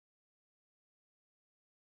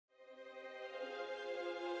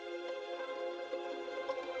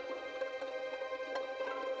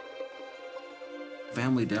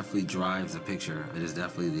Family definitely drives the picture. It is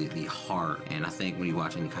definitely the heart. And I think when you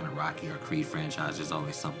watch any kind of Rocky or Creed franchise, there's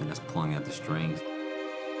always something that's pulling at the strings.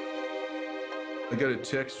 I got a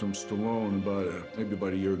text from Stallone maybe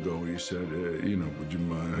about a year ago, and he said, you know, would you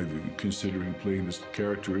mind considering playing this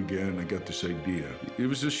character again? I got this idea. It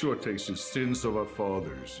was a short text, it's Sins of Our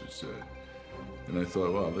Fathers, it said. And I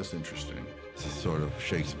thought, wow, that's interesting. It's sort of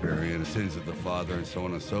Shakespearean, sins of the father and so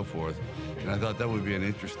on and so forth. And I thought that would be an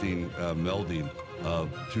interesting melding of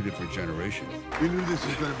two different generations. We knew this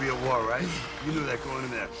was going to be a war, right? You knew that going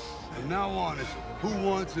in there. From now on, it's who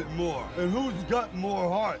wants it more and who's got more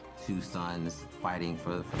heart. Two sons fighting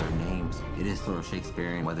for their names. It is sort of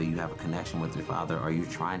Shakespearean, whether you have a connection with your father or you're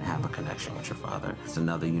trying to have a connection with your father. It's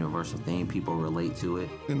another universal theme. People relate to it.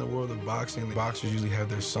 In the world of boxing, the boxers usually have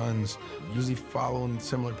their sons usually following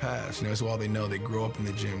similar paths. You know, that's all they know. They grow up in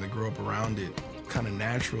the gym. They grow up around it. Kind of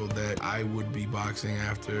natural that I would be boxing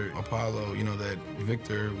after Apollo, you know, that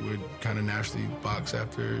Victor would kind of naturally box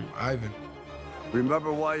after Ivan.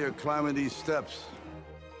 Remember why you're climbing these steps.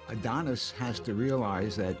 Adonis has to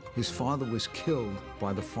realize that his father was killed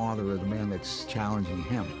by the father of the man that's challenging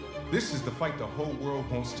him. This is the fight the whole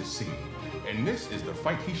world wants to see, and this is the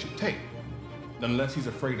fight he should take, unless he's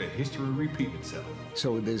afraid that history will repeat itself.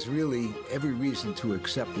 So there's really every reason to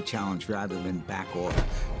accept the challenge rather than back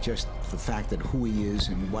off. Just the fact that who he is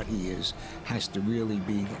and what he is has to really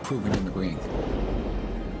be proven in the ring.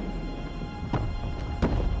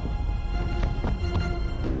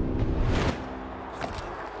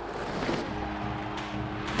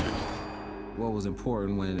 What was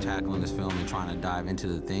important when tackling this film and trying to dive into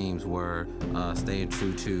the themes were staying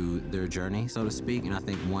true to their journey, so to speak. And I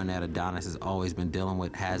think one that Adonis has always been dealing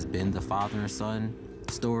with has been the father and son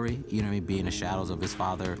story, you know what I mean, being the shadows of his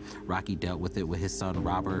father. Rocky dealt with it with his son,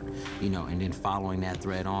 Robert, you know, and then following that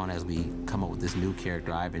thread on as we come up with this new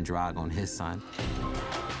character, Ivan Drago, and his son.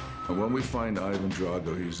 When we find Ivan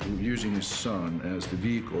Drago, he's using his son as the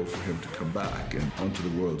vehicle for him to come back and onto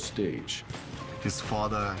the world stage. His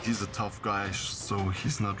father, he's a tough guy, so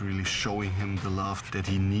he's not really showing him the love that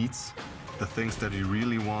he needs. The things that he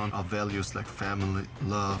really wants are values like family,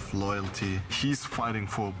 love, loyalty. He's fighting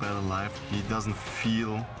for a better life. He doesn't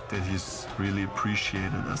feel that he's really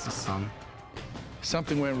appreciated as a son.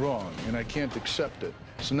 Something went wrong, and I can't accept it.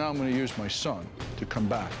 So now I'm going to use my son to come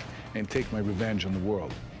back and take my revenge on the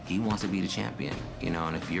world. He wants to be the champion, you know,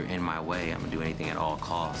 and if you're in my way, I'm going to do anything at all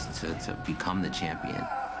costs to become the champion.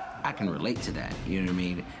 I can relate to that, you know what I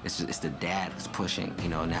mean? It's the dad that's pushing, you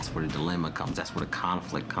know, and that's where the dilemma comes, that's where the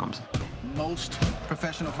conflict comes. Most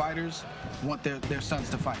professional fighters want their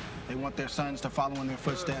sons to fight. They want their sons to follow in their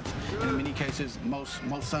footsteps. And in many cases, most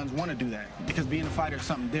sons want to do that because being a fighter is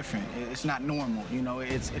something different. It's not normal, you know,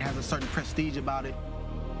 it has a certain prestige about it.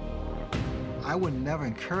 I would never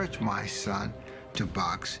encourage my son to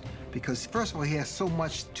box because, first of all, he has so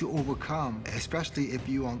much to overcome, especially if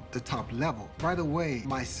you're on the top level. Right away,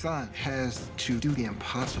 my son has to do the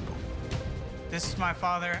impossible. This is my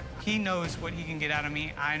father. He knows what he can get out of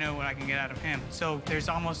me. I know what I can get out of him. So there's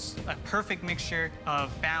almost a perfect mixture of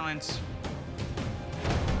balance.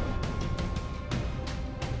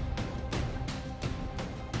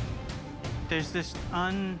 There's this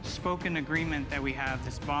unspoken agreement that we have,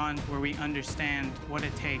 this bond where we understand what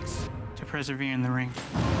it takes to persevere in the ring.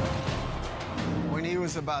 When he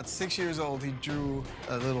was about 6 years old, he drew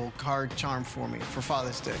a little card charm for me for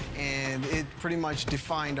Father's Day. And it pretty much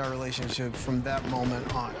defined our relationship from that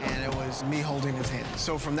moment on. And it was me holding his hand.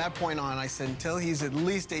 So from that point on, I said, until he's at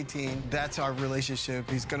least 18, that's our relationship.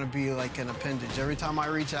 He's gonna be like an appendage. Every time I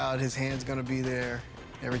reach out, his hand's gonna be there.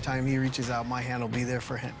 Every time he reaches out, my hand will be there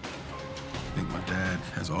for him. I think my dad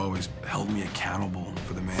has always held me accountable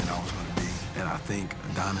for the man I was going to be. And I think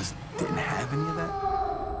Adonis didn't have any of that.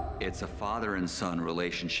 It's a father and son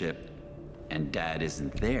relationship, and Dad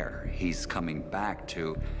isn't there. He's coming back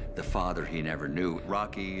to the father he never knew.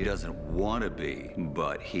 Rocky doesn't want to be,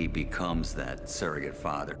 but he becomes that surrogate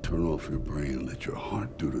father. Turn off your brain and let your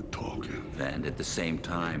heart do the talking. And at the same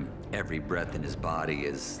time, every breath in his body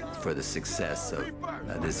is for the success of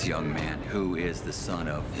this young man who is the son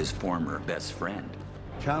of his former best friend.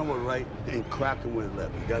 Count with right and crack him with the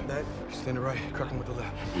left. You got that? Stand it right, crack him with the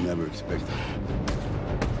left. Never expected it.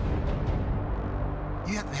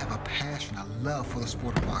 You have to have a passion, a love for the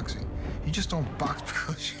sport of boxing. You just don't box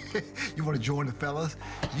because you want to join the fellas.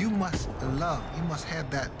 You must love, you must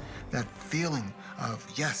have that feeling of,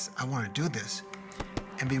 yes, I want to do this,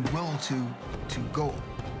 and be willing to go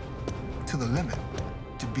to the limit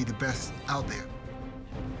to be the best out there.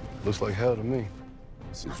 Looks like hell to me.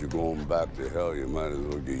 Since you're going back to hell, you might as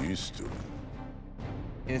well get used to it.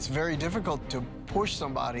 It's very difficult to push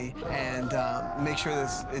somebody and make sure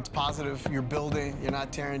that it's positive, you're building, you're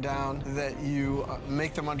not tearing down, that you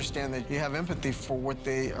make them understand that you have empathy for what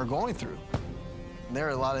they are going through. There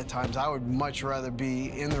are a lot of times I would much rather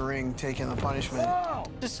be in the ring taking the punishment.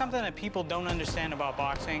 This is something that people don't understand about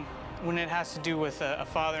boxing when it has to do with a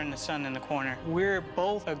father and a son in the corner. We're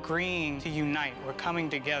both agreeing to unite. We're coming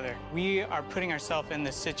together. We are putting ourselves in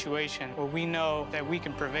this situation where we know that we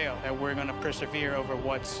can prevail, that we're going to persevere over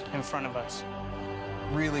what's in front of us.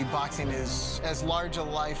 Really, boxing is as large a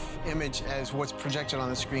life image as what's projected on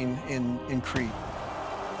the screen in Creed.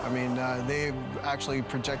 I mean, they've actually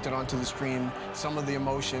projected onto the screen some of the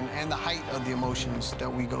emotion and the height of the emotions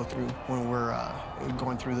that we go through when we're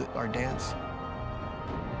going through our dance.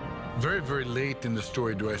 Very, very late in the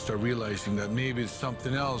story do I start realizing that maybe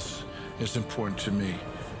something else is important to me.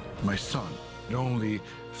 My son. It only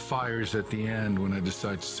fires at the end when I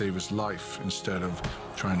decide to save his life instead of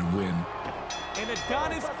trying to win. And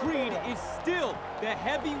Adonis Creed is still the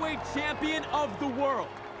heavyweight champion of the world.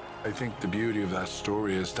 I think the beauty of that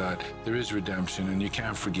story is that there is redemption, and you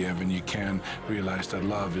can forgive, and you can realize that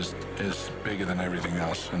love is bigger than everything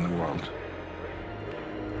else in the world.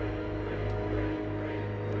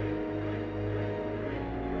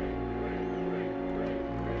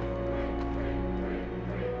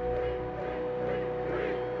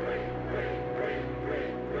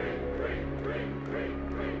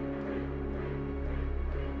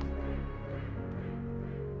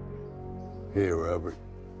 Hey, Robert.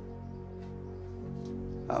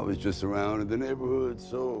 I was just around in the neighborhood,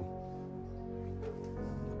 so...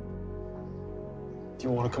 Do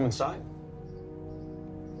you want to come inside?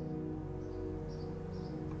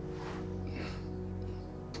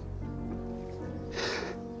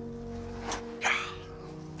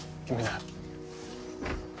 Give me that.